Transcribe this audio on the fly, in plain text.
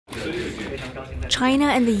China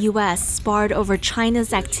and the U.S. sparred over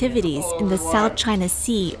China's activities in the South China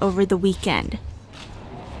Sea over the weekend.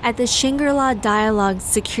 At the Shangri-La Dialogue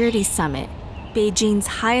Security Summit, Beijing's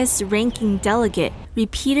highest-ranking delegate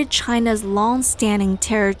repeated China's long-standing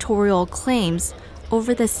territorial claims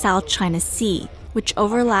over the South China Sea, which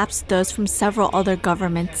overlaps those from several other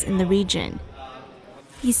governments in the region.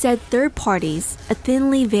 He said third parties, a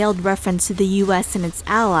thinly veiled reference to the U.S. and its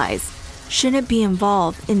allies, shouldn't be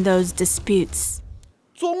involved in those disputes.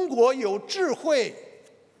 中国有智慧、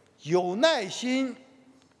有耐心，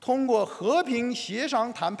通过和平协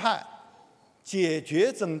商谈判解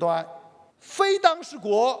决争端。非当事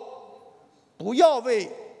国不要为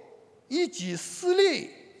一己私利，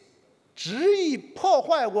执意破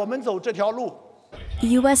坏我们走这条路。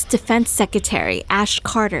 U.S. Defense Secretary Ash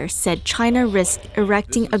Carter said China risked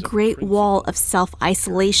erecting a great wall of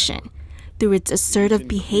self-isolation through its assertive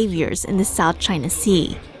behaviors in the South China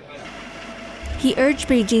Sea. He urged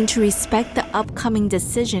Beijing to respect the upcoming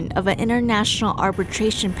decision of an international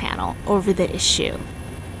arbitration panel over the issue.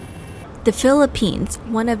 The Philippines,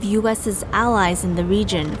 one of U.S.'s allies in the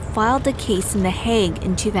region, filed a case in The Hague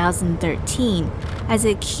in 2013 as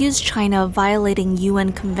it accused China of violating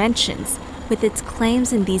UN conventions with its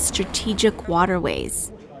claims in these strategic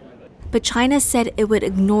waterways. But China said it would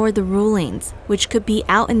ignore the rulings, which could be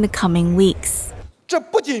out in the coming weeks. 这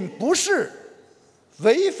不仅不是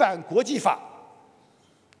违反国际法，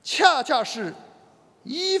恰恰是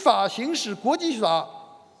依法行使国际法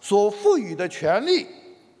所赋予的权利，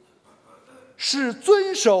是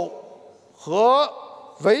遵守和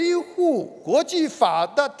维护国际法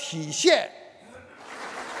的体现。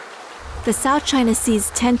 The South China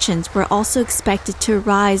Sea's tensions were also expected to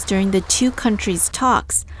rise during the two countries'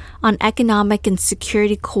 talks on economic and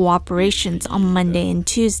security cooperations on Monday and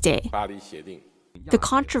Tuesday. The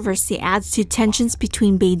controversy adds to tensions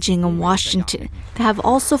between Beijing and Washington that have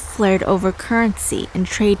also flared over currency and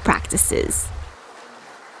trade practices.